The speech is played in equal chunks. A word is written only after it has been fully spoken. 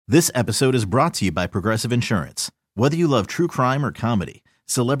This episode is brought to you by Progressive Insurance. Whether you love true crime or comedy,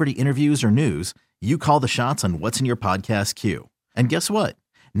 celebrity interviews or news, you call the shots on what's in your podcast queue. And guess what?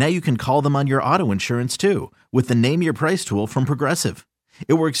 Now you can call them on your auto insurance too with the Name Your Price tool from Progressive.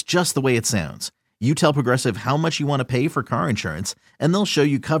 It works just the way it sounds. You tell Progressive how much you want to pay for car insurance, and they'll show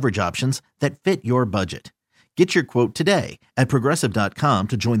you coverage options that fit your budget. Get your quote today at Progressive.com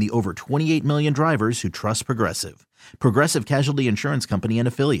to join the over 28 million drivers who trust Progressive. Progressive Casualty Insurance Company and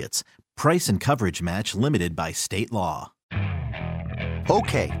Affiliates. Price and coverage match limited by state law.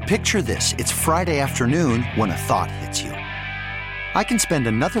 Okay, picture this. It's Friday afternoon when a thought hits you. I can spend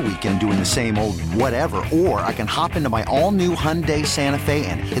another weekend doing the same old whatever, or I can hop into my all-new Hyundai Santa Fe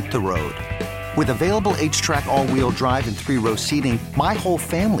and hit the road. With available H-Track all-wheel drive and 3-row seating, my whole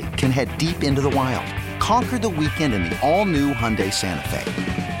family can head deep into the wild. Conquer the weekend in the all-new Hyundai Santa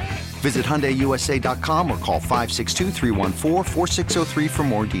Fe. Visit HyundaiUSA.com or call 562-314-4603 for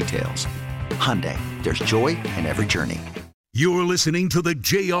more details. Hyundai, there's joy in every journey. You're listening to the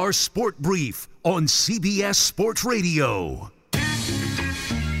JR Sport Brief on CBS Sports Radio.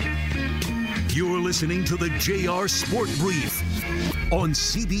 You're listening to the JR Sport Brief on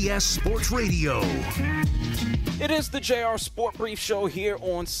CBS Sports Radio. It is the JR Sport Brief Show here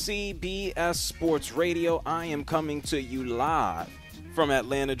on CBS Sports Radio. I am coming to you live from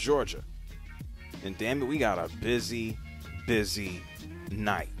Atlanta, Georgia. And damn it, we got a busy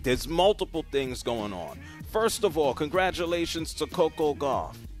night. There's multiple things going on. First of all, congratulations to Coco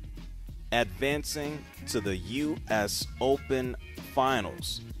Gauff advancing to the U.S. Open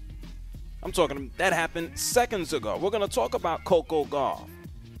Finals. I'm talking, that happened seconds ago. We're going to talk about Coco Gauff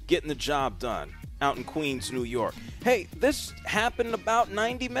getting the job done out in Queens, New York. Hey, this happened about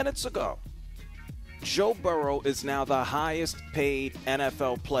 90 minutes ago. Joe Burrow is now the highest paid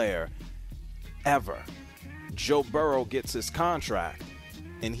NFL player ever. Joe Burrow gets his contract,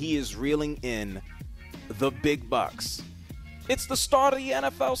 and he is reeling in the big bucks. It's the start of the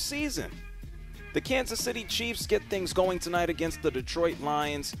NFL season. The Kansas City Chiefs get things going tonight against the Detroit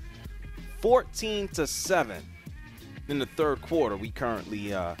Lions, 14-7 in the third quarter. We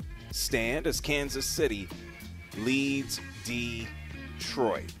currently stand as Kansas City leads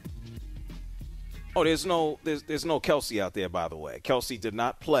Detroit. Oh, there's no Kelsey out there, by the way. Kelsey did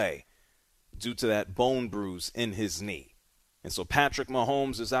not play due to that bone bruise in his knee. And so Patrick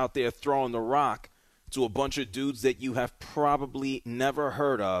Mahomes is out there throwing the rock to a bunch of dudes that you have probably never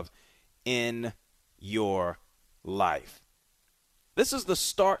heard of in your life. This is the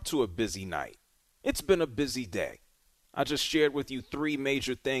start to a busy night. It's been a busy day. I just shared with you 3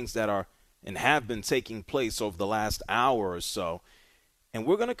 major things that are and have been taking place over the last hour or so. And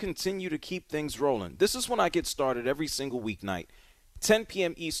we're going to continue to keep things rolling. This is when I get started every single weeknight, 10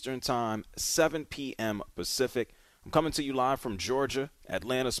 p.m. Eastern Time, 7 p.m. Pacific. I'm coming to you live from Georgia,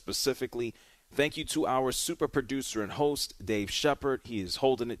 Atlanta specifically. Thank you to our super producer and host, Dave Shepard. He is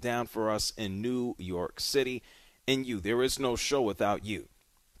holding it down for us in New York City. And you, there is no show without you.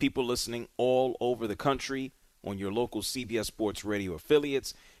 People listening all over the country on your local CBS Sports Radio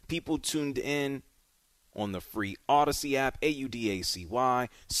affiliates. People tuned in on the free Odyssey app, AUDACY,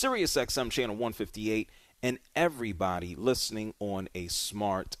 SiriusXM channel 158, and everybody listening on a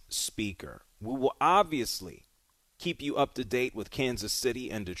smart speaker. We will obviously keep you up to date with Kansas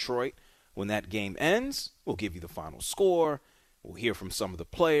City and Detroit. When that game ends, we'll give you the final score. We'll hear from some of the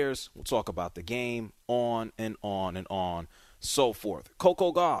players. We'll talk about the game, on and on and on, so forth.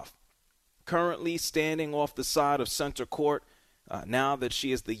 Coco Gauff, currently standing off the side of center court, now that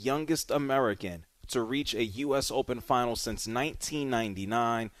she is the youngest American to reach a U.S. Open final since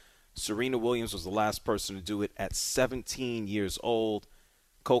 1999. Serena Williams was the last person to do it at 17 years old.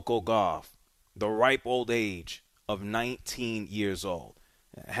 Coco Gauff, the ripe old age of 19 years old,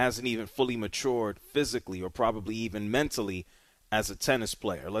 hasn't even fully matured physically or probably even mentally as a tennis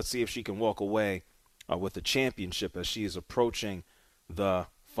player. Let's see if she can walk away with a championship as she is approaching the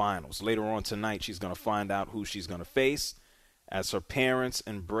finals. Later on tonight, she's going to find out who she's going to face as her parents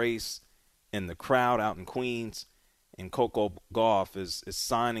embrace in the crowd out in Queens. And Coco Gauff is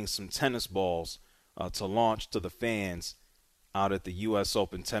signing some tennis balls to launch to the fans out at the U.S.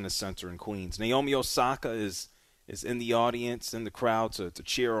 Open Tennis Center in Queens. Naomi Osaka is in the audience, in the crowd to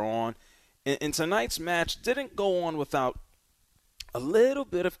cheer her on. And tonight's match didn't go on without a little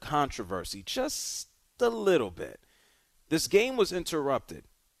bit of controversy, just a little bit. This game was interrupted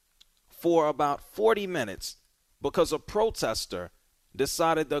for about 40 minutes because a protester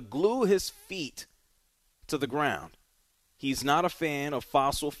decided to glue his feet to the ground. He's not a fan of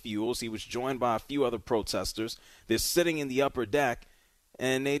fossil fuels. He was joined by a few other protesters. They're sitting in the upper deck,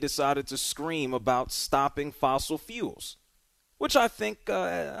 and they decided to scream about stopping fossil fuels. which I think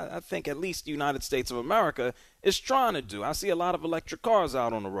at least the United States of America is trying to do. I see a lot of electric cars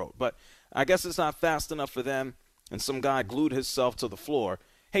out on the road, but I guess it's not fast enough for them, and some guy glued himself to the floor.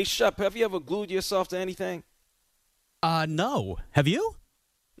 Hey, Shep, have you ever glued yourself to anything? No. Have you?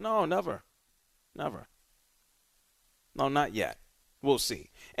 No, never. Never. No, not yet. We'll see.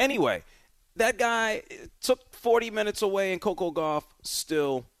 Anyway, that guy took 40 minutes away, and Coco Gauff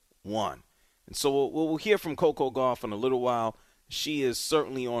still won. And so we'll hear from Coco Gauff in a little while. She is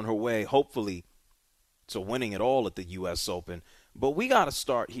certainly on her way, hopefully, to winning it all at the U.S. Open. But we got to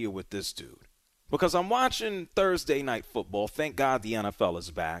start here with this dude. Because I'm watching Thursday Night Football. Thank God the NFL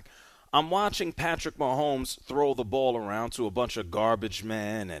is back. I'm watching Patrick Mahomes throw the ball around to a bunch of garbage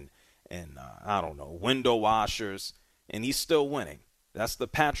men and I don't know, window washers, and he's still winning. That's the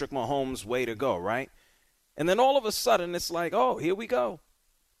Patrick Mahomes way to go, right? And then all of a sudden, it's like, oh, here we go.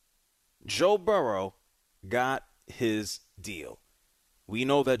 Joe Burrow got his deal. We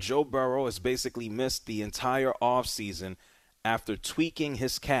know that Joe Burrow has basically missed the entire offseason after tweaking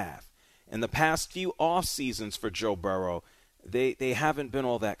his calf. And the past few off seasons for Joe Burrow, they haven't been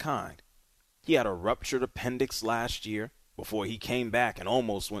all that kind. He had a ruptured appendix last year before he came back and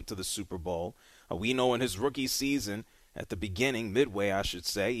almost went to the Super Bowl. We know in his rookie season, at the beginning, midway I should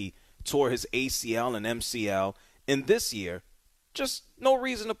say, he tore his ACL and MCL. And this year, just no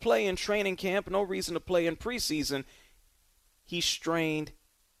reason to play in training camp, no reason to play in preseason. He strained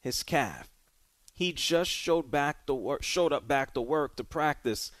his calf. He just showed up back to work to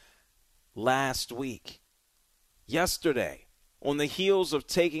practice last week. Yesterday, on the heels of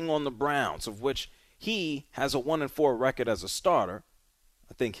taking on the Browns, of which he has a 1-4 record as a starter.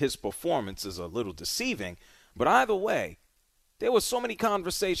 I think his performance is a little deceiving. But either way, there were so many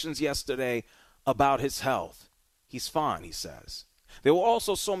conversations yesterday about his health. He's fine, he says. There were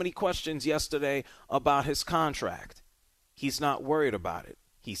also so many questions yesterday about his contract. He's not worried about it,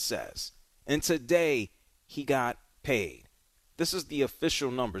 he says. And today, he got paid. This is the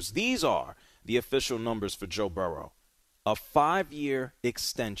official numbers. These are the official numbers for Joe Burrow. A 5-year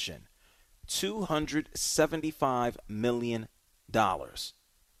extension, $275 million.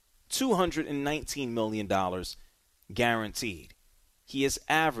 $219 million guaranteed. He is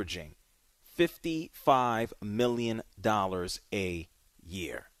averaging $55 million a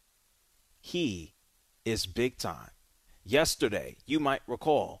year. He is big time. Yesterday, you might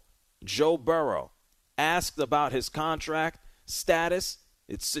recall, Joe Burrow asked about his contract status,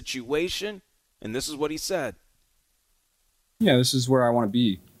 its situation, and this is what he said. Yeah, this is where I want to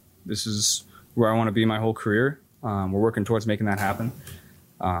be. This is where I want to be my whole career. We're working towards making that happen.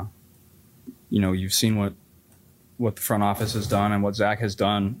 You've seen what the front office has done and what Zach has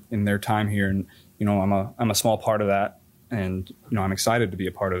done in their time here, and I'm a small part of that, and I'm excited to be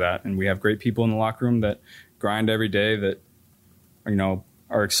a part of that. And we have great people in the locker room that grind every day, that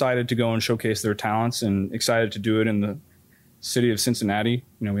are excited to go and showcase their talents and excited to do it in the city of Cincinnati.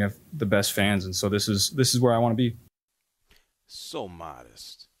 We have the best fans, and so this is where I want to be. So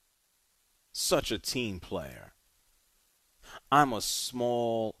modest. Such a team player. I'm a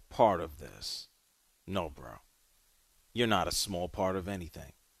small part of this. No, bro. You're not a small part of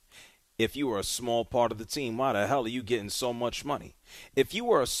anything. If you were a small part of the team, why the hell are you getting so much money? If you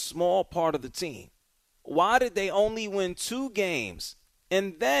were a small part of the team, why did they only win 2 games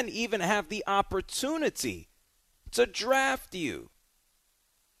and then even have the opportunity to draft you?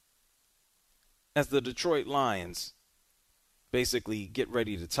 As the Detroit Lions basically get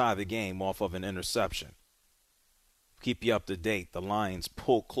ready to tie the game off of an interception. Keep you up to date. The Lions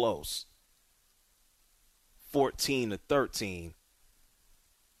pull close. 14-13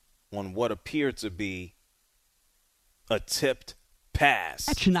 on what appeared to be a tipped pass.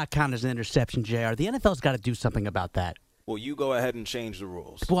 That should not count as an interception, JR. The NFL's got to do something about that. Well, you go ahead and change the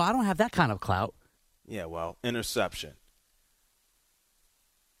rules. Well, I don't have that kind of clout. Yeah, well, interception.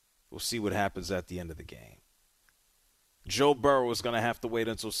 We'll see what happens at the end of the game. Joe Burrow is going to have to wait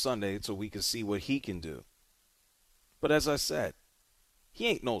until Sunday so we can see what he can do. But as I said, he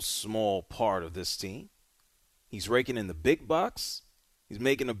ain't no small part of this team. He's raking in the big bucks. He's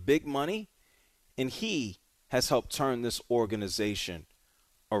making the big money. And he has helped turn this organization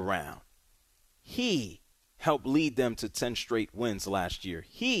around. He helped lead them to 10 straight wins last year.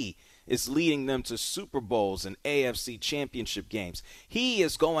 He is leading them to Super Bowls and AFC championship games. He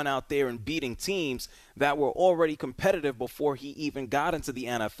is going out there and beating teams that were already competitive before he even got into the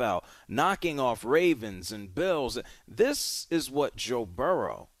NFL, knocking off Ravens and Bills. This is what Joe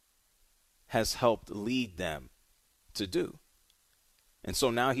Burrow has helped lead them to do. And so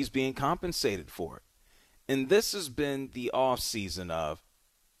now he's being compensated for it. And this has been the offseason of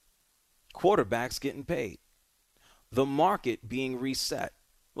quarterbacks getting paid. the market being reset.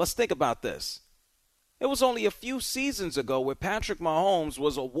 Let's think about this. It was only a few seasons ago where Patrick Mahomes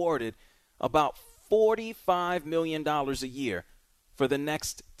was awarded about $45 million a year for the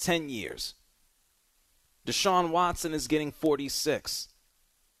next 10 years. Deshaun Watson is getting 46.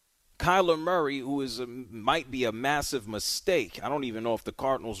 Kyler Murray, who might be a massive mistake. I don't even know if the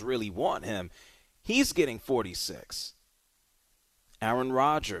Cardinals really want him. He's getting 46. Aaron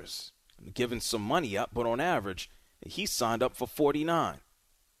Rodgers, giving some money up, but on average, he signed up for 49.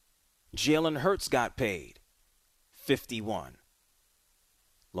 Jalen Hurts got paid, 51.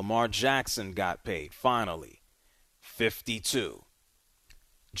 Lamar Jackson got paid, finally, 52.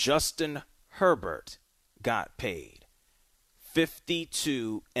 Justin Herbert got paid,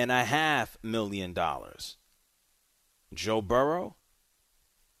 $52.5 million. Joe Burrow,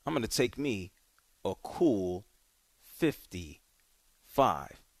 I'm going to take me a cool 55.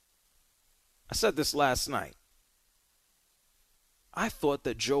 I said this last night. I thought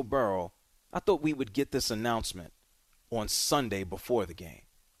we would get this announcement on Sunday before the game.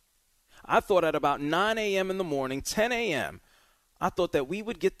 I thought at about 9 a.m. in the morning, 10 a.m., I thought that we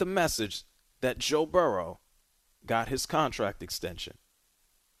would get the message that Joe Burrow got his contract extension.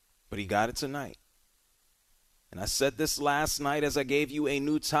 But he got it tonight. And I said this last night as I gave you a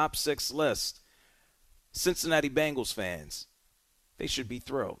new top 6 list. Cincinnati Bengals fans, they should be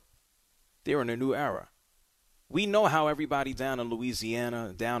thrilled. They're in a new era. We know how everybody down in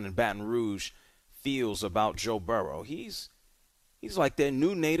Louisiana, down in Baton Rouge, feels about Joe Burrow. He's like their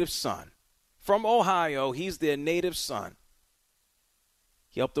new native son. From Ohio, he's their native son.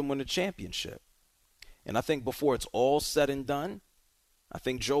 He helped them win a championship. And I think before it's all said and done, I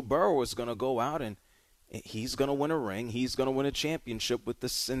think Joe Burrow is going to go out and he's going to win a ring. He's going to win a championship with the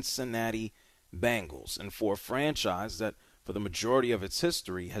Cincinnati Bengals. And for a franchise that, for the majority of its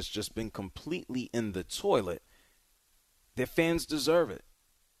history, has just been completely in the toilet, their fans deserve it.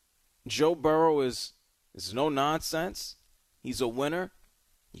 Joe Burrow is no nonsense. He's a winner.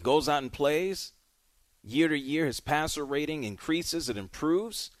 He goes out and plays. Year to year, his passer rating increases. It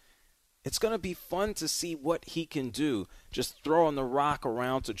improves. It's going to be fun to see what he can do just throwing the rock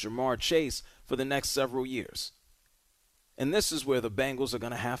around to Jamar Chase for the next several years. And this is where the Bengals are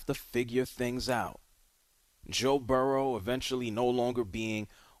going to have to figure things out. Joe Burrow eventually no longer being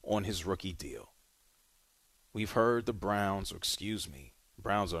on his rookie deal. We've heard the Browns are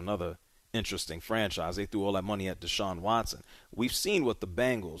another interesting franchise. They threw all that money at Deshaun Watson. We've seen what the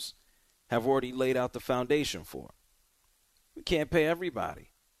Bengals have already laid out the foundation for. We can't pay everybody.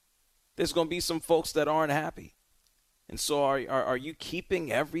 There's going to be some folks that aren't happy. And so are you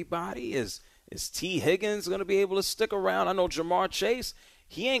keeping everybody? Is T. Higgins going to be able to stick around? I know Jamar Chase,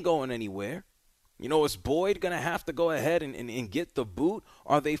 he ain't going anywhere. Is Boyd going to have to go ahead and get the boot?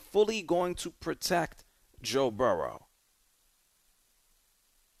 Are they fully going to protect Joe Burrow?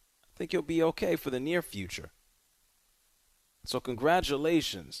 I think he'll be okay for the near future. So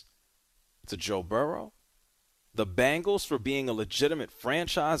congratulations to Joe Burrow, the Bengals for being a legitimate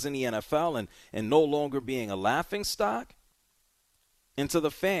franchise in the NFL and no longer being a laughingstock, and to the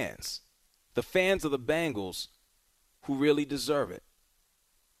fans of the Bengals who really deserve it.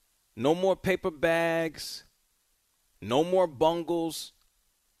 No more paper bags, no more bungles,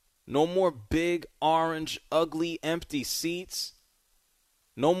 no more big, orange, ugly, empty seats,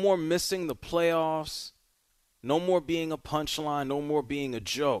 no more missing the playoffs, no more being a punchline, no more being a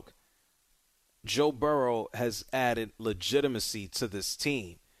joke. Joe Burrow has added legitimacy to this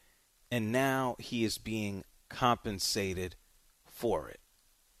team, and now he is being compensated for it.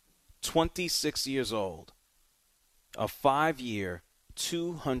 26 years old, a 5-year,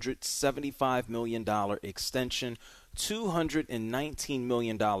 $275 million extension, $219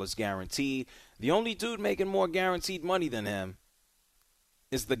 million guaranteed. The only dude making more guaranteed money than him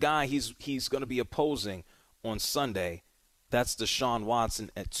is the guy he's going to be opposing on Sunday. That's Deshaun Watson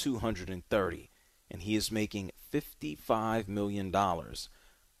at $230, and he is making $55 million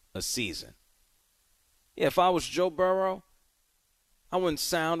a season. Yeah, if I was Joe Burrow, I wouldn't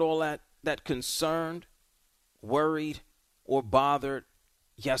sound all that concerned, worried, or bothered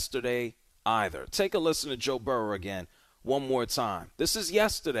yesterday either. Take a listen to Joe Burrow again one more time. This is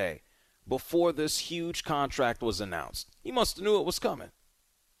yesterday before this huge contract was announced. He must have knew it was coming.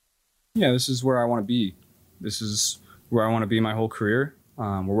 Yeah, this is where I want to be. This is where I want to be my whole career.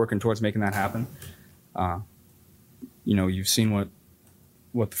 We're working towards making that happen. You've seen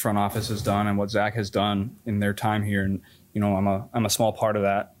what the front office has done and what Zach has done in their time here, and I'm a small part of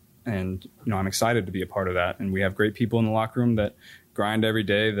that, and I'm excited to be a part of that. And we have great people in the locker room that grind every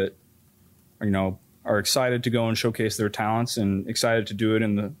day, that are excited to go and showcase their talents and excited to do it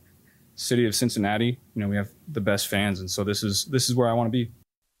in the city of Cincinnati, we have the best fans, and so this is where I want to be.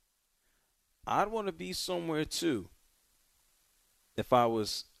 I'd want to be somewhere too if I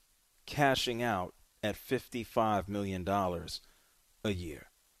was cashing out at $55 million a year.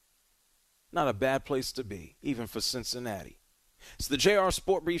 Not a bad place to be, even for Cincinnati. It's the JR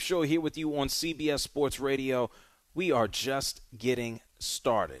Sport Brief Show here with you on CBS Sports Radio. We are just getting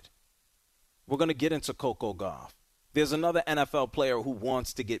started. We're going to get into Coco Gauff. There's another NFL player who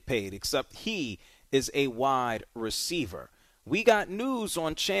wants to get paid, except he is a wide receiver. We got news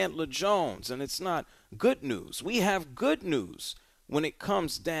on Chandler Jones, and it's not good news. We have good news when it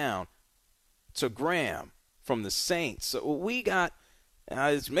comes down to Graham from the Saints. So we got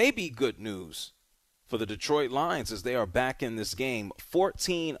it's maybe good news for the Detroit Lions as they are back in this game.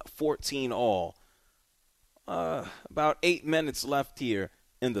 14-14 all. About 8 minutes left here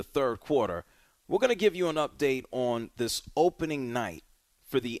in the third quarter. We're going to give you an update on this opening night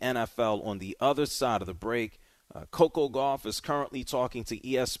for the NFL on the other side of the break. Coco Gauff is currently talking to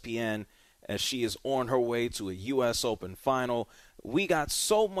ESPN as she is on her way to a U.S. Open final. We got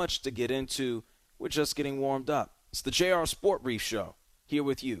so much to get into. We're just getting warmed up. It's the JR Sport Brief Show here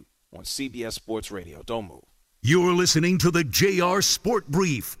with you on CBS Sports Radio. Don't move. You're listening to the JR Sport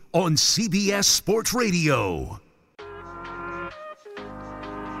Brief on CBS Sports Radio.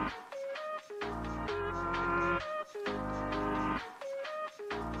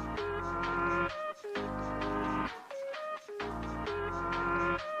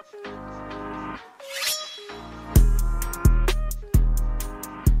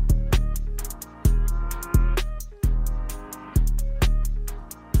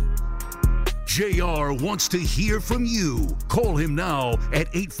 JR wants to hear from you. Call him now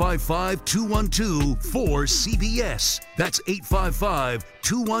at 855-212-4CBS. That's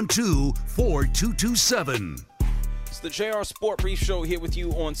 855-212-4227. It's the JR Sport Brief Show here with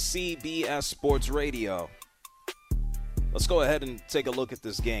you on CBS Sports Radio. Let's go ahead and take a look at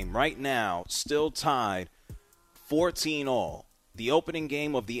this game. Right now, still tied 14 all. The opening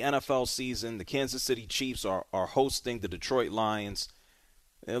game of the NFL season, the Kansas City Chiefs are hosting the Detroit Lions.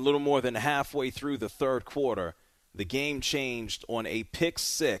 A little more than halfway through the third quarter, the game changed on a pick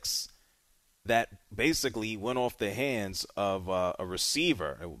six that basically went off the hands of a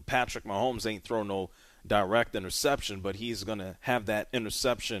receiver. Patrick Mahomes ain't throw no direct interception, but he's going to have that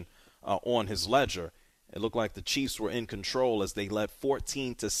interception on his ledger. It looked like the Chiefs were in control as they led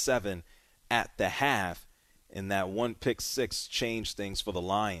 14-7 at the half, and that one pick six changed things for the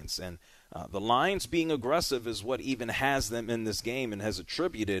Lions. And the Lions being aggressive is what even has them in this game and has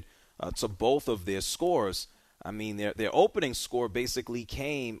attributed to both of their scores. I mean, their opening score basically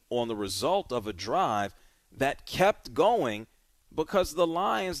came on the result of a drive that kept going because the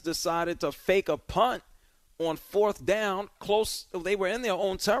Lions decided to fake a punt on fourth down. They were in their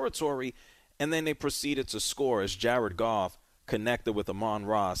own territory, and then they proceeded to score as Jared Goff connected with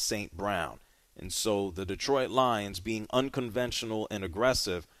Amon-Ra St. Brown. And so the Detroit Lions, being unconventional and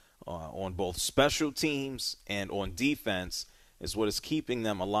aggressive on both special teams and on defense, is what is keeping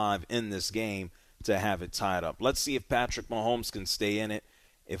them alive in this game to have it tied up. Let's see if Patrick Mahomes can stay in it.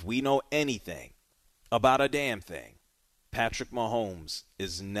 If we know anything about a damn thing, Patrick Mahomes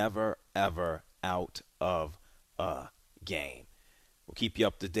is never, ever out of a game. We'll keep you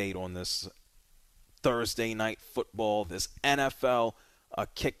up to date on this Thursday night football, this NFL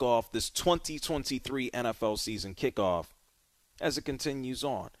kickoff, this 2023 NFL season kickoff as it continues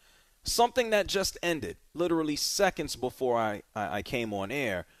on. Something that just ended, literally seconds before I came on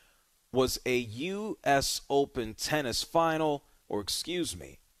air, was a U.S. Open tennis final,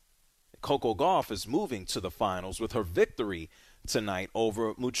 Coco Gauff is moving to the finals with her victory tonight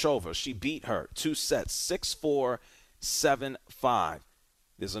over Muchova. She beat her 2 sets, 6-4, 7-5.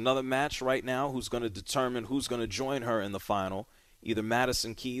 There's another match right now who's going to determine who's going to join her in the final, either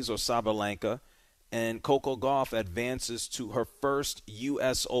Madison Keys or Sabalenka. And Coco Gauff advances to her first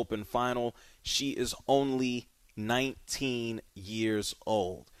U.S. Open final. She is only 19 years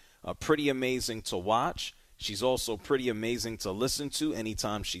old. Pretty amazing to watch. She's also pretty amazing to listen to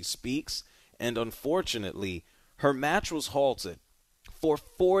anytime she speaks. And unfortunately, her match was halted for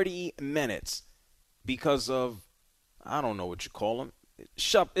 40 minutes because of, I don't know what you call them.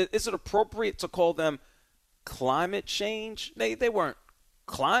 Is it appropriate to call them climate change? They weren't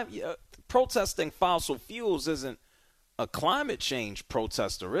protesting fossil fuels isn't a climate change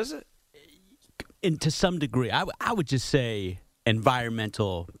protester, is it? And to some degree, I would just say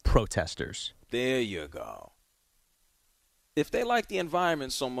environmental protesters. There you go. If they like the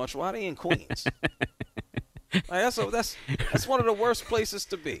environment so much, why are they in Queens? That's one of the worst places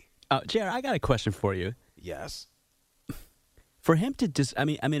to be. JR, I got a question for you. Yes. For him to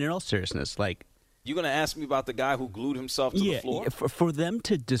in all seriousness, like, you're going to ask me about the guy who glued himself to the floor? For them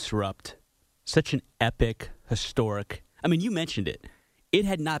to disrupt such an epic, historic, you mentioned it. It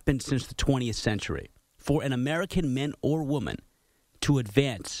had not been since the 20th century for an American man or woman to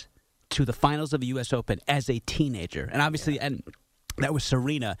advance to the finals of the U.S. Open as a teenager. And obviously, and that was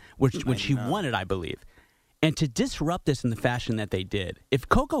Serena, when she won it, I believe. And to disrupt this in the fashion that they did, if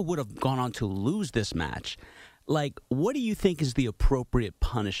Coco would have gone on to lose this match, like, what do you think is the appropriate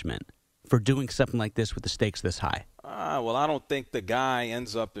punishment for doing something like this with the stakes this high? Well, I don't think the guy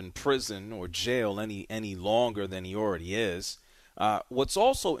ends up in prison or jail any longer than he already is. What's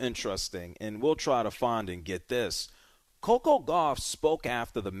also interesting, and we'll try to find and get this, Coco Gauff spoke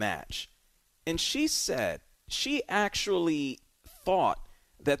after the match, and she said she actually thought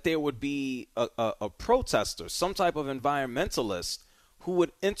that there would be a protester, some type of environmentalist, who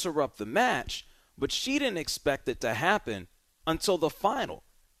would interrupt the match, but she didn't expect it to happen until the final.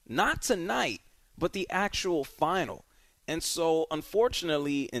 Not tonight, but the actual final. And so,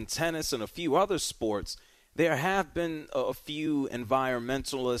 unfortunately, in tennis and a few other sports, there have been a few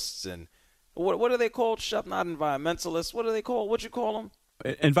environmentalists and what are they called, Shep? Not environmentalists. What are they called? What'd you call them?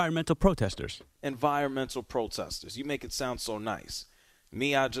 Environmental protesters. Environmental protesters. You make it sound so nice.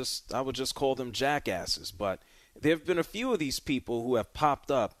 Me, I would just call them jackasses. But there have been a few of these people who have popped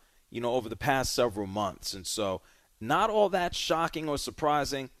up, over the past several months. And so, not all that shocking or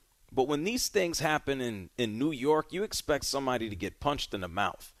surprising. But when these things happen in New York, you expect somebody to get punched in the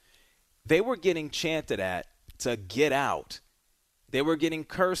mouth. They were getting chanted at to get out. They were getting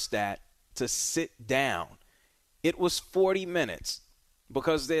cursed at to sit down. It was 40 minutes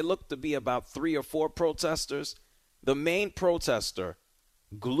because there looked to be about 3 or 4 protesters. The main protester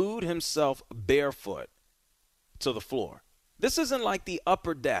glued himself barefoot to the floor. This isn't like the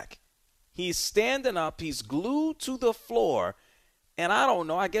upper deck. He's standing up. He's glued to the floor. And I don't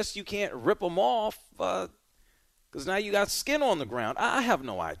know. I guess you can't rip him off because now you got skin on the ground. I have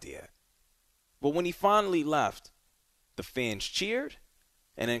no idea. But when he finally left, the fans cheered.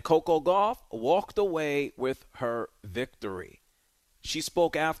 And then Coco Gauff walked away with her victory. She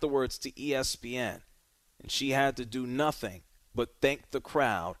spoke afterwards to ESPN. And she had to do nothing but thank the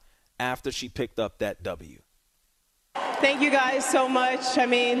crowd after she picked up that W. Thank you guys so much.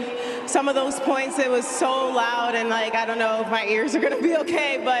 Some of those points, it was so loud, and I don't know if my ears are going to be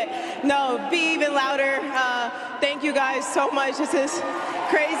okay, but no, be even louder. Thank you guys so much. This is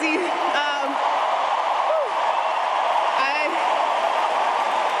crazy.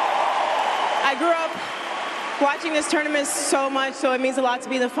 I grew up watching this tournament so much, so it means a lot to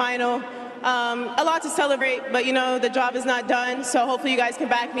be in the final. A lot to celebrate, but the job is not done, so hopefully you guys can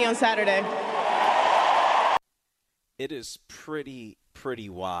back me on Saturday. It is pretty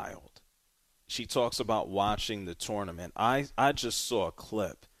wild. She talks about watching the tournament. I just saw a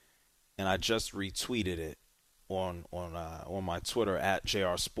clip, and I just retweeted it on my Twitter at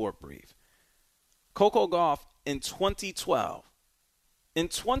JR SportBrief. Coco Gauff in 2012. In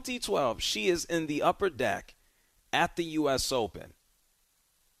 2012, she is in the upper deck at the U.S. Open.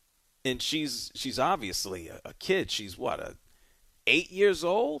 And she's obviously a kid. She's 8 years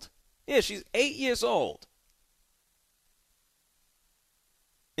old? Yeah, she's 8 years old.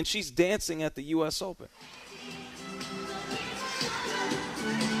 And she's dancing at the U.S. Open.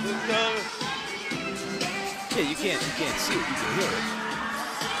 Yeah, you can't see it, you can hear it.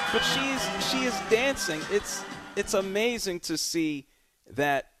 But she is dancing. It's amazing to see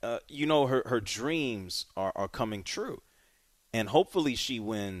that her dreams are coming true. And hopefully she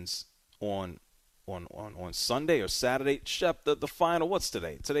wins on Sunday or Saturday. Shep, the final, what's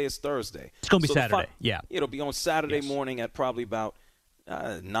today? Today is Thursday. It's going to be Saturday, yeah. It'll be on Saturday morning at probably about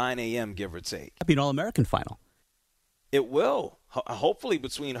 9 a.m., give or take. That'd be an All-American final. It will. Hopefully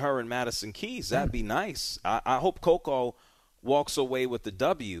between her and Madison Keys. That'd be nice. I hope Coco walks away with the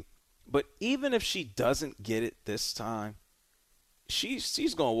W. But even if she doesn't get it this time,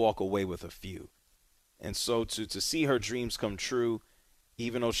 she's going to walk away with a few. And so to see her dreams come true,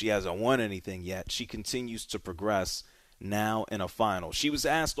 even though she hasn't won anything yet, she continues to progress now in a final. She was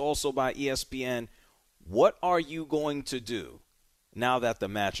asked also by ESPN, what are you going to do now that the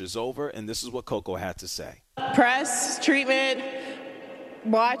match is over? And this is what Coco had to say. Press, treatment,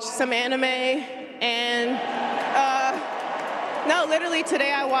 watch some anime, and no, literally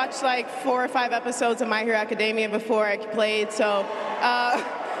today I watched 4 or 5 episodes of My Hero Academia before I played, so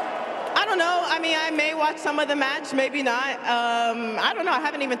I don't know. I may watch some of the match, maybe not. I don't know. I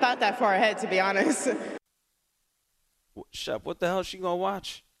haven't even thought that far ahead, to be honest. Shep, what the hell is she going to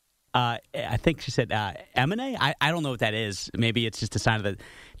watch? I think she said M&A. I don't know what that is. Maybe it's just a sign of the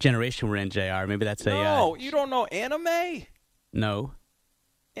generation we're in, JR. Maybe that's No, you don't know anime? No.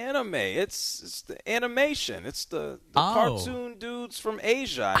 Anime. It's the animation. It's the cartoon dudes from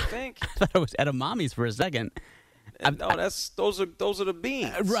Asia, I think. I thought it was edamames for a second. No, those are the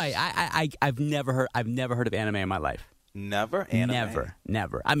beans. Right. I've never heard of anime in my life. Never? Anime?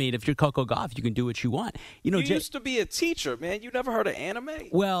 Never. I mean, if you're Coco Gauff, you can do what you want. You used to be a teacher, man. You never heard of anime?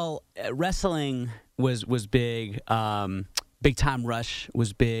 Well, wrestling was big. Big Time Rush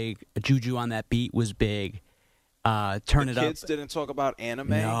was big. Juju on That Beat was big. Turn It Up. Kids didn't talk about anime?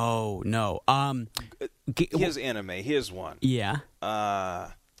 No. Here's anime. Here's one. Yeah.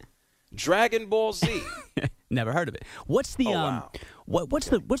 Dragon Ball Z. Never heard of it. What's the wow. what's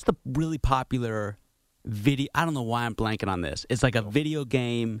the really popular video? I don't know why I'm blanking on this. It's like a video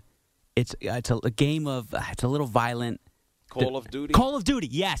game. It's a game of it's a little violent. Call of Duty. Call of Duty.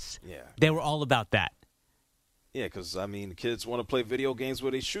 Yes. Yeah. They were all about that. Yeah, because I mean, kids want to play video games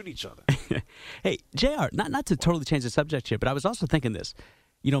where they shoot each other. Hey, JR, not to totally change the subject here, but I was also thinking this.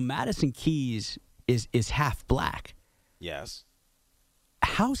 Madison Keys is half black. Yes.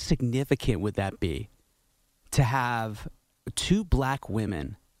 How significant would that be to have two black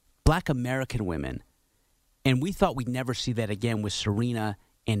women, black American women, and we thought we'd never see that again with Serena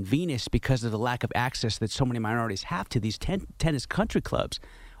and Venus because of the lack of access that so many minorities have to these tennis country clubs.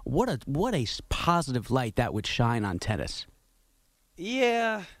 What a positive light that would shine on tennis.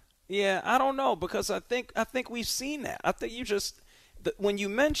 Yeah, I don't know, because I think we've seen that. I think when you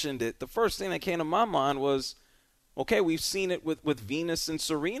mentioned it, the first thing that came to my mind was, okay, we've seen it with Venus and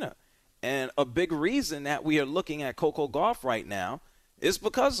Serena. And a big reason that we are looking at Coco Gauff right now is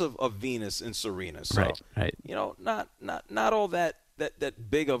because of Venus and Serena. So, right. Not all that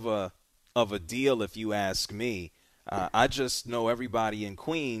big of a deal, if you ask me. I just know everybody in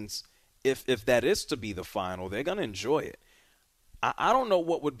Queens, if that is to be the final, they're going to enjoy it. I don't know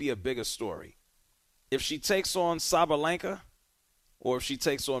what would be a bigger story, if she takes on Sabalenka or if she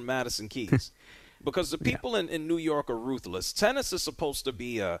takes on Madison Keys. Because the people in New York are ruthless. Tennis is supposed to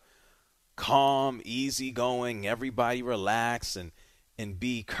be a calm, easygoing, everybody relax and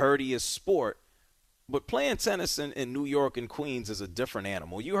be courteous sport. But playing tennis in New York and Queens is a different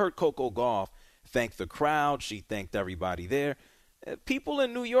animal. You heard Coco Gauff thank the crowd. She thanked everybody there. People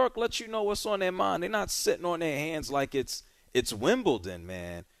in New York let you know what's on their mind. They're not sitting on their hands like it's Wimbledon,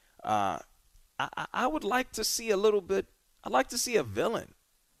 man. I would like to see a little bit. I'd like to see a villain.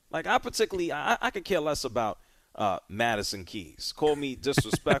 Like, I could care less about Madison Keys. Call me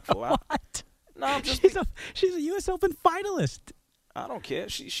disrespectful. What? No, I'm just. She's a U.S. Open finalist. I don't care.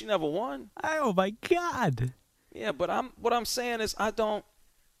 She never won. Oh my God. Yeah, but what I'm saying is I don't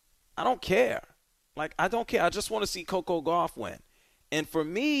care. Like, I don't care. I just want to see Coco Gauff win. And for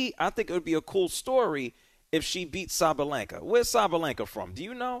me, I think it would be a cool story if she beats Sabalenka. Where's Sabalenka from? Do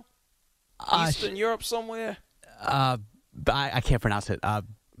you know? Eastern Europe somewhere? I can't pronounce it.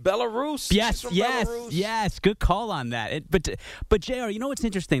 Belarus? Yes. Belarus? Yes. Good call on that. But JR, you know what's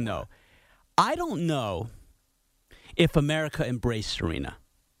interesting, though? I don't know if America embraced Serena.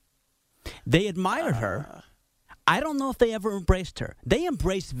 They admired her. I don't know if they ever embraced her. They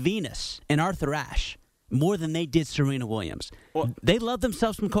embraced Venus and Arthur Ashe more than they did Serena Williams. Well, they love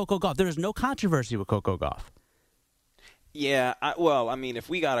themselves from Coco Gauff. There is no controversy with Coco Gauff. Yeah, I mean, if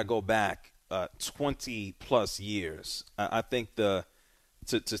we got to go back 20-plus years, I think to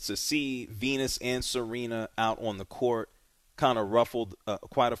see Venus and Serena out on the court kind of ruffled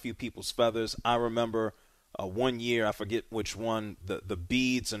quite a few people's feathers. I remember one year, I forget which one, the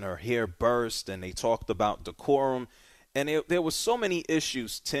beads in her hair burst, and they talked about decorum. And there was so many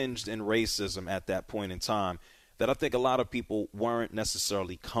issues tinged in racism at that point in time that I think a lot of people weren't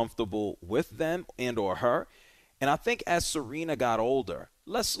necessarily comfortable with them and or her. And I think as Serena got older,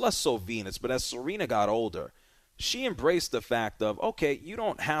 less so Venus, but as Serena got older, she embraced the fact of, okay, you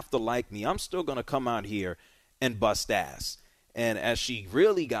don't have to like me. I'm still going to come out here and bust ass. And as she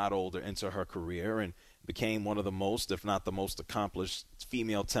really got older into her career and became one of the most, if not the most accomplished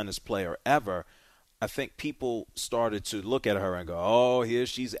female tennis player ever, I think people started to look at her and go, oh, here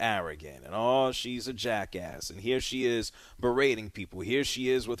she's arrogant, and oh, she's a jackass, and here she is berating people. Here she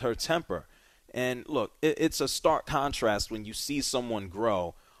is with her temper. And look, it's a stark contrast when you see someone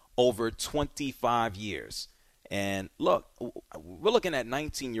grow over 25 years. And look, we're looking at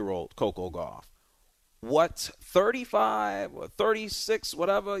 19-year-old Coco Gauff. What 35 or 36,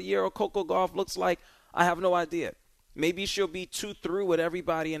 whatever year-old Coco Gauff looks like, I have no idea. Maybe she'll be too through with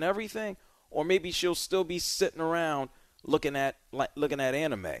everybody and everything, or maybe she'll still be sitting around looking at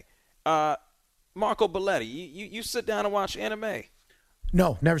anime. Marco Belletti, you sit down and watch anime?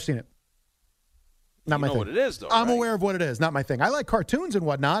 No, never seen it. Not my thing. You know what it is, though, I'm right? aware of what it is. Not my thing. I like cartoons and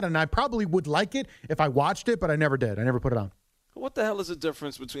whatnot, and I probably would like it if I watched it, but I never did. I never put it on. What the hell is the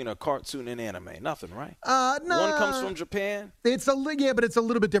difference between a cartoon and anime? Nothing, right? No. One comes from Japan. But it's a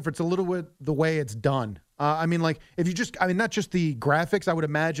little bit different. It's a little bit the way it's done. If you just, not just the graphics. I would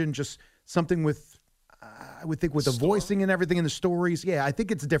imagine just something with, I would think with the voicing and everything in the stories. Yeah, I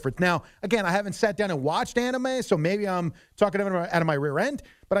think it's different. Now, again, I haven't sat down and watched anime, so maybe I'm talking out of my rear end.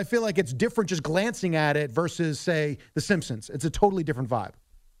 But I feel like it's different just glancing at it versus, say, The Simpsons. It's a totally different vibe.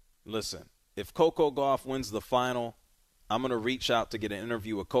 Listen, if Coco Gauff wins the final, I'm going to reach out to get an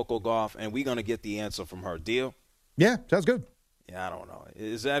interview with Coco Gauff, and we're going to get the answer from her. Deal? Yeah, sounds good. Yeah, I don't know.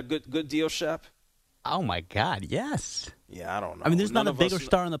 Is that a good deal, Shep? Oh, my God, yes. Yeah, I don't know. I mean, there's not a bigger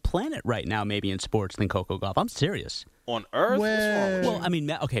star on the planet right now, maybe in sports, than Coco Gauff. I'm serious. On Earth? Well, I mean,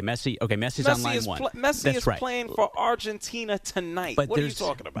 Messi's on line one. Messi is playing for Argentina tonight. But what are you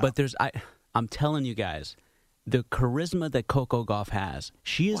talking about? But I'm telling you guys, the charisma that Coco Gauff has,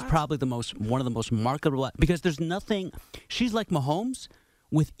 she is probably one of the most marketable, because there's nothing. She's like Mahomes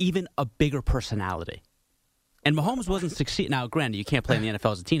with even a bigger personality. And Mahomes wasn't succeeding. Now, granted, you can't play in the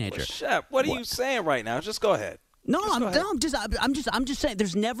NFL as a teenager. Well, Shep, what are you saying right now? Just go ahead. No, I'm just saying.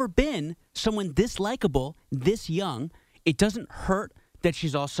 There's never been someone this likable, this young. It doesn't hurt that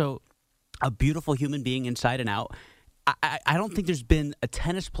she's also a beautiful human being inside and out. I don't think there's been a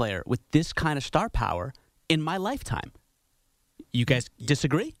tennis player with this kind of star power in my lifetime. You guys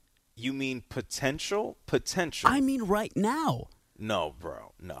disagree? You mean potential? Potential. I mean right now. No,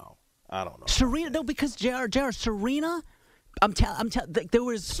 bro. No. I don't know. Serena, no, because JR, Serena, there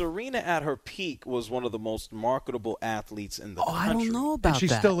was... Serena at her peak was one of the most marketable athletes in the country. I don't know about and she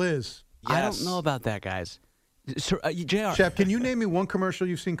still is. Yes. I don't know about that, guys. JR. Shep, can you name me one commercial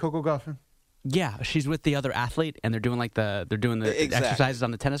you've seen Coco Gauff in? Yeah, she's with the other athlete, and they're doing the exercises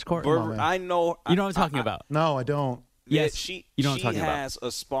on the tennis court. I know. You know what I'm talking about? No, I don't. Yes, you know what I'm talking about. She has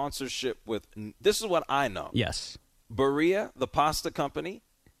a sponsorship with. This is what I know. Yes, Berea, the pasta company,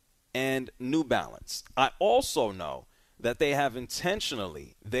 and New Balance. I also know that they have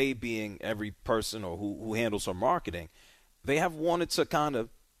intentionally, they being every person or who handles her marketing, they have wanted to kind of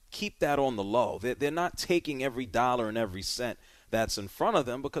keep that on the low. They're not taking every dollar and every cent that's in front of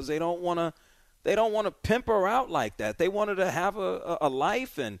them because they don't want to pimp her out like that. They wanted to have a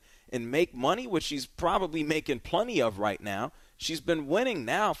life and make money, which she's probably making plenty of right now. She's been winning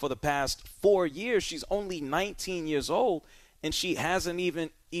now for the past 4 years. She's only 19 years old, and she hasn't even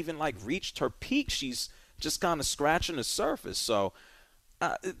like reached her peak. She's just kind of scratching the surface. So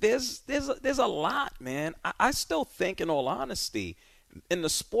there's a lot, man. I still think, in all honesty, in the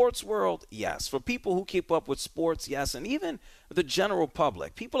sports world, yes. For people who keep up with sports, yes. And even the general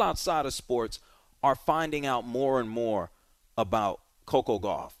public, people outside of sports are finding out more and more about Coco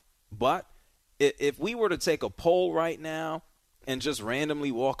Gauff. But if we were to take a poll right now and just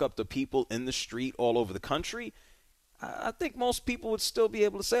randomly walk up to people in the street all over the country, I think most people would still be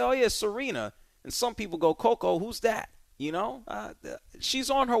able to say, oh, yeah, Serena. And some people go, Coco, who's that? You know,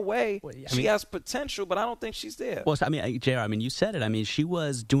 she's on her way. She has potential, but I don't think she's there. Well, JR, you said it. She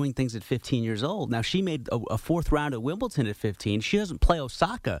was doing things at 15 years old. Now, she made a fourth round at Wimbledon at 15. She doesn't play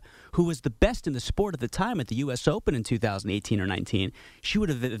Osaka, who was the best in the sport at the time at the U.S. Open in 2018 or 19. She would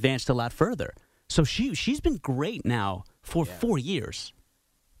have advanced a lot further. So she's been great now for 4 years.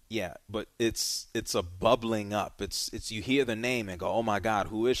 Yeah, but it's a bubbling up. It's you hear the name and go, oh, my God,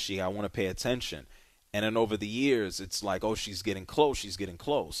 who is she? I want to pay attention. And then over the years, it's like, oh, she's getting close, she's getting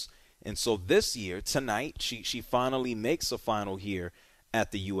close. And so this year, tonight, she finally makes a final here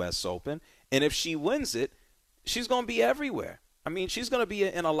at the U.S. Open. And if she wins it, she's going to be everywhere. She's going to be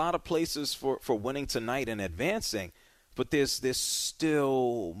in a lot of places for winning tonight and advancing. But there's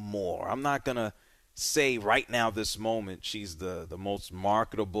still more. I'm not going to say right now, this moment, she's the most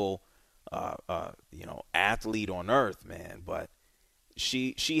marketable, athlete on earth, man. But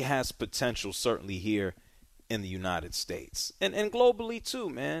she has potential certainly here in the United States and globally too,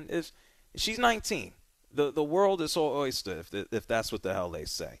 man. If she's 19, the world is all oyster if that's what the hell they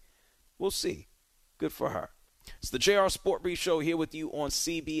say. We'll see. Good for her. It's the JR Sport Brief Show here with you on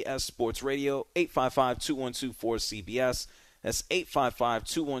CBS Sports Radio, 855-212-4CBS. That's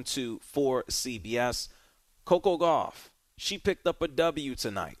 855-212-4CBS. Coco Gauff, she picked up a W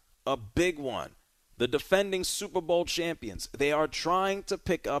tonight, a big one. The defending Super Bowl champions, they are trying to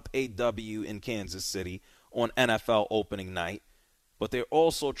pick up a W in Kansas City on NFL opening night, but they're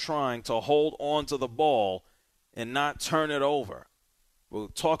also trying to hold on to the ball and not turn it over. We'll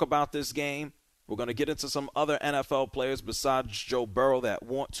talk about this game. We're going to get into some other NFL players besides Joe Burrow that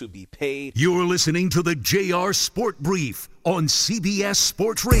want to be paid. You're listening to the JR Sport Brief on CBS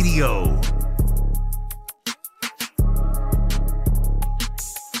Sports Radio.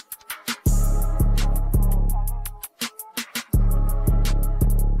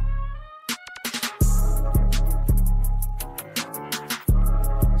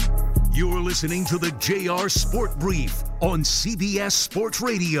 You're listening to the JR Sport Brief on CBS Sports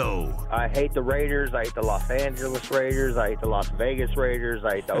Radio. I hate the Raiders. I hate the Los Angeles Raiders. I hate the Las Vegas Raiders.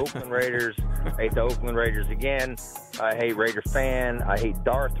 I hate the Oakland Raiders. I hate the Oakland Raiders again. I hate Raider fan. I hate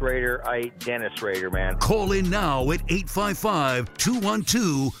Darth Raider. I hate Dennis Raider, man. Call in now at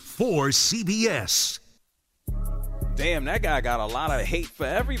 855-212-4CBS. Damn, that guy got a lot of hate for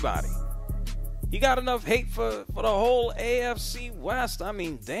everybody. He got enough hate for the whole AFC West. I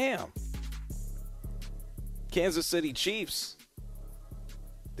mean, damn. Kansas City Chiefs,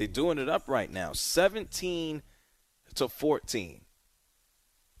 they're doing it up right now. 17-14.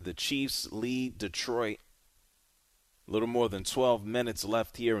 The Chiefs lead Detroit. A little more than 12 minutes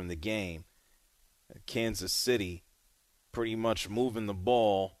left here in the game. Kansas City pretty much moving the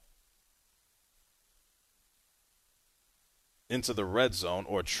ball into the red zone,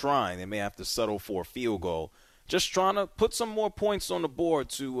 or trying. They may have to settle for a field goal. Just trying to put some more points on the board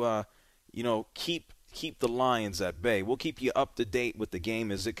to, keep the Lions at bay. We'll keep you up to date with the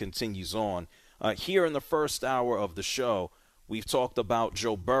game as it continues on. Here in the first hour of the show, we've talked about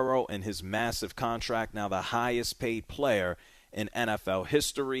Joe Burrow and his massive contract, now the highest paid player in NFL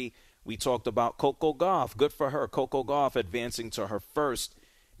history. We talked about Coco Gauff. Good for her. Coco Gauff advancing to her first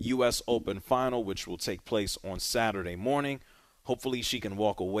U.S. Open final, which will take place on Saturday morning. Hopefully she can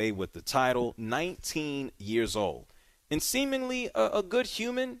walk away with the title. 19 years old. And seemingly a good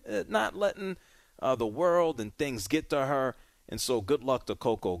human, not letting the world and things get to her. And so good luck to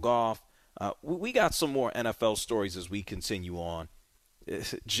Coco Gauff. We got some more NFL stories as we continue on.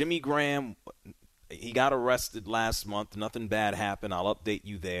 Jimmy Graham, he got arrested last month. Nothing bad happened. I'll update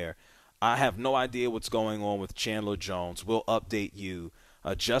you there. I have no idea what's going on with Chandler Jones. We'll update you.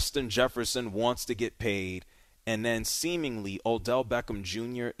 Justin Jefferson wants to get paid. And then seemingly Odell Beckham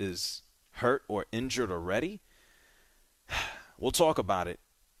Jr. is hurt or injured already. We'll talk about it.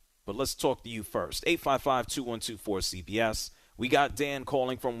 But let's talk to you first. 855-212-4CBS. We got Dan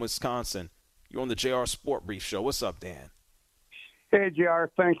calling from Wisconsin. You're on the JR Sport Brief Show. What's up, Dan? Hey, JR.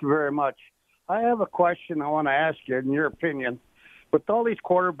 Thank you very much. I have a question I want to ask you, in your opinion. With all these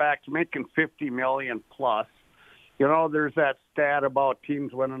quarterbacks making $50 million plus, there's that stat about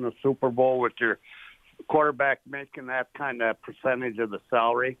teams winning a Super Bowl with your quarterback making that kind of percentage of the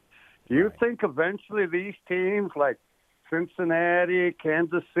salary. Do you think eventually these teams like Cincinnati,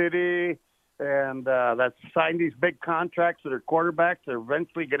 Kansas City, and that signed these big contracts with their quarterbacks are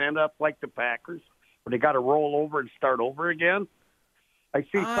eventually going to end up like the Packers, where they got to roll over and start over again? I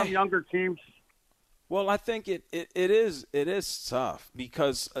see some younger teams. Well, I think it is tough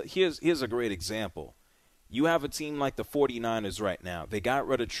because here's a great example. You have a team like the 49ers right now. They got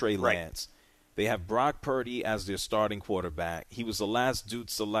rid of Trey Lance. They have Brock Purdy as their starting quarterback. He was the last dude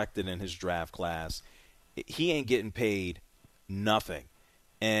selected in his draft class. He ain't getting paid nothing.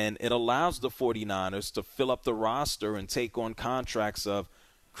 And it allows the 49ers to fill up the roster and take on contracts of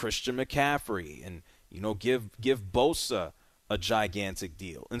Christian McCaffrey and, give Bosa a gigantic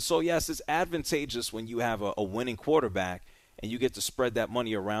deal. And so, yes, it's advantageous when you have a winning quarterback and you get to spread that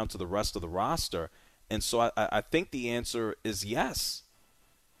money around to the rest of the roster. And so I think the answer is yes.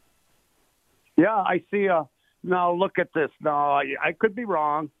 Yeah, I see. Now, look at this. Now, I could be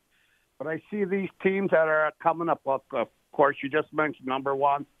wrong, but I see these teams that are coming up. Of course, you just mentioned number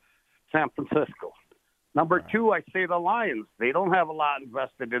one, San Francisco. Number two, I say the Lions. They don't have a lot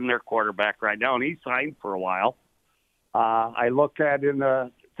invested in their quarterback right now, and he signed for a while. I look at in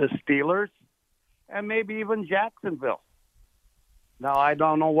the Steelers and maybe even Jacksonville. Now, I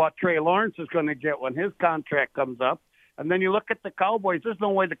don't know what Trey Lawrence is going to get when his contract comes up. And then you look at the Cowboys. There's no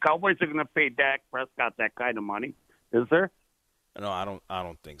way the Cowboys are going to pay Dak Prescott that kind of money, is there? No, I don't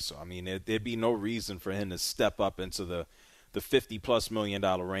think so. I mean, there'd be no reason for him to step up into the $50+ million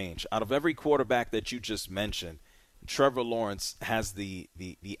range. Out of every quarterback that you just mentioned, Trevor Lawrence has the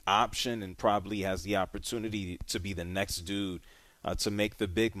option and probably has the opportunity to be the next dude to make the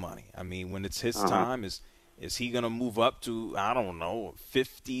big money. I mean, when it's his time, is he going to move up to,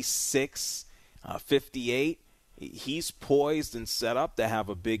 56, 58? He's poised and set up to have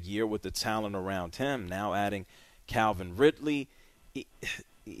a big year with the talent around him. Now adding Calvin Ridley,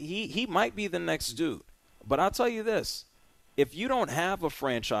 he might be the next dude. But I'll tell you this, if you don't have a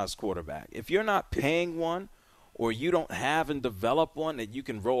franchise quarterback, if you're not paying one or you don't have and develop one that you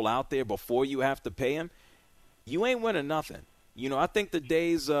can roll out there before you have to pay him, you ain't winning nothing. I think the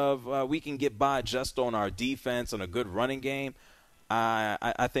days of we can get by just on our defense and a good running game,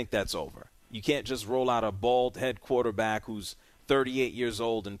 I think that's over. You can't just roll out a bald head quarterback who's 38 years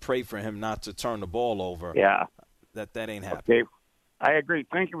old and pray for him not to turn the ball over. Yeah. That ain't happening. Okay. I agree.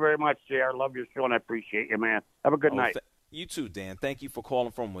 Thank you very much, JR. Love your show, and I appreciate you, man. Have a good night. You too, Dan. Thank you for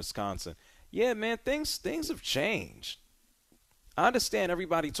calling from Wisconsin. Yeah, man, things have changed. I understand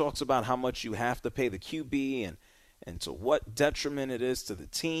everybody talks about how much you have to pay the QB and to what detriment it is to the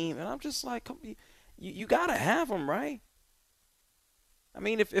team. And I'm just like, you got to have them, right? I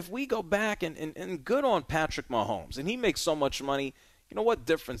mean, if we go back and good on Patrick Mahomes, and he makes so much money, you know what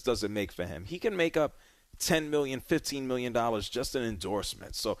difference does it make for him? He can make up $10 million, $15 million just in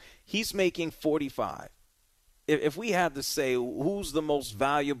endorsements. So he's making $45. If we had to say who's the most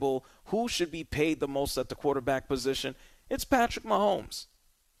valuable, who should be paid the most at the quarterback position, it's Patrick Mahomes.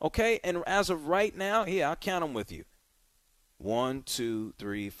 Okay? And as of right now, I'll count them with you. 1, 2,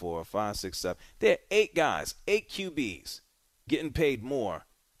 3, 4, 5, 6, 7. There are 8 guys, 8 QBs getting paid more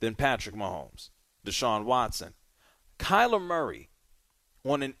than Patrick Mahomes. Deshaun Watson. Kyler Murray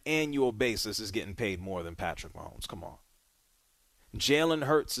on an annual basis is getting paid more than Patrick Mahomes. Come on. Jalen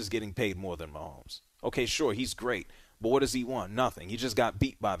Hurts is getting paid more than Mahomes. Okay, sure, he's great. But what does he want? Nothing. He just got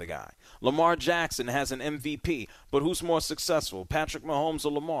beat by the guy. Lamar Jackson has an MVP, but who's more successful, Patrick Mahomes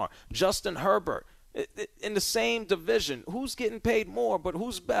or Lamar? Justin Herbert, in the same division, who's getting paid more, but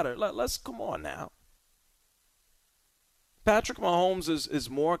who's better? Let's come on now. Patrick Mahomes is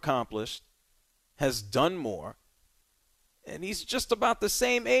more accomplished, has done more, and he's just about the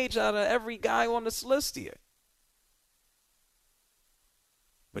same age out of every guy on this list here.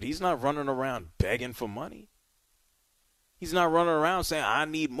 But he's not running around begging for money. He's not running around saying, I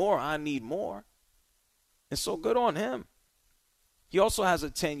need more, I need more. And so good on him. He also has a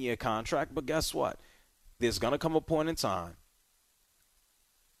 10-year contract, but guess what? There's going to come a point in time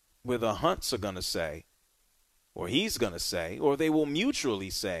where the Hunts are going to say, or he's going to say, or they will mutually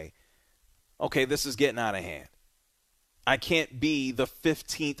say, okay, this is getting out of hand. I can't be the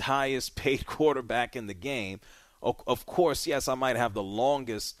 15th highest paid quarterback in the game. Of course, yes, I might have the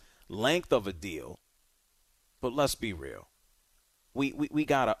longest length of a deal, but let's be real. We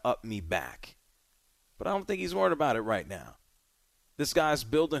got to up me back. But I don't think he's worried about it right now. This guy's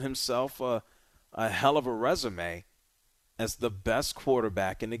building himself a hell of a resume as the best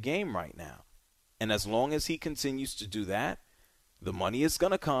quarterback in the game right now. And as long as he continues to do that, the money is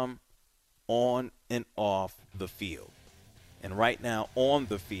going to come on and off the field. And right now, on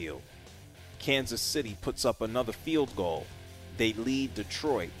the field, Kansas City puts up another field goal. They lead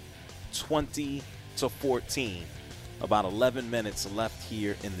Detroit 20-14. About 11 minutes left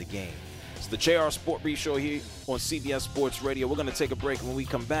here in the game. It's the JR Sport Brief Show here on CBS Sports Radio. We're going to take a break. When we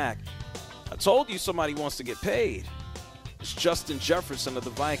come back, I told you somebody wants to get paid. It's Justin Jefferson of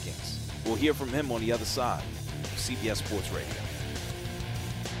the Vikings. We'll hear from him on the other side of CBS Sports Radio.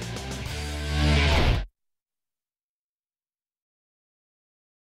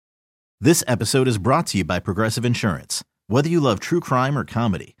 This episode is brought to you by Progressive Insurance. Whether you love true crime or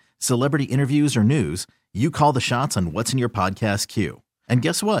comedy, celebrity interviews or news, you call the shots on what's in your podcast queue. And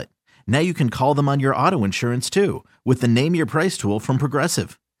guess what? Now you can call them on your auto insurance too with the Name Your Price tool from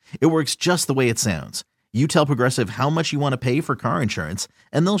Progressive. It works just the way it sounds. You tell Progressive how much you want to pay for car insurance,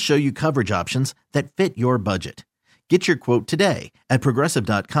 and they'll show you coverage options that fit your budget. Get your quote today at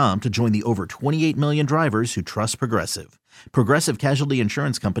Progressive.com to join the over 28 million drivers who trust Progressive. Progressive Casualty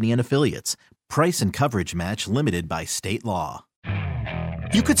Insurance Company and Affiliates. Price and coverage match limited by state law.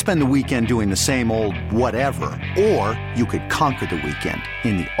 You could spend the weekend doing the same old whatever, or you could conquer the weekend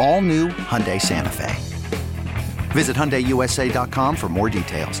in the all-new Hyundai Santa Fe. Visit HyundaiUSA.com for more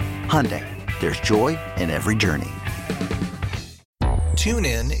details. Hyundai, there's joy in every journey.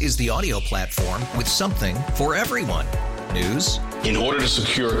 TuneIn is the audio platform with something for everyone. News. In order to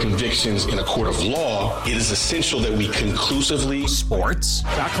secure convictions in a court of law, it is essential that we conclusively. Sports.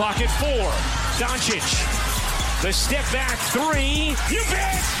 Got clock at 4. Doncic. The step back 3. You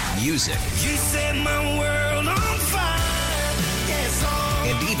bet. Music. You set my world on fire. Yes,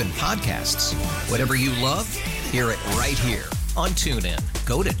 and even podcasts. Whatever you love, hear it right here on TuneIn.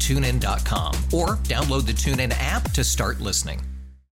 Go to TuneIn.com or download the TuneIn app to start listening.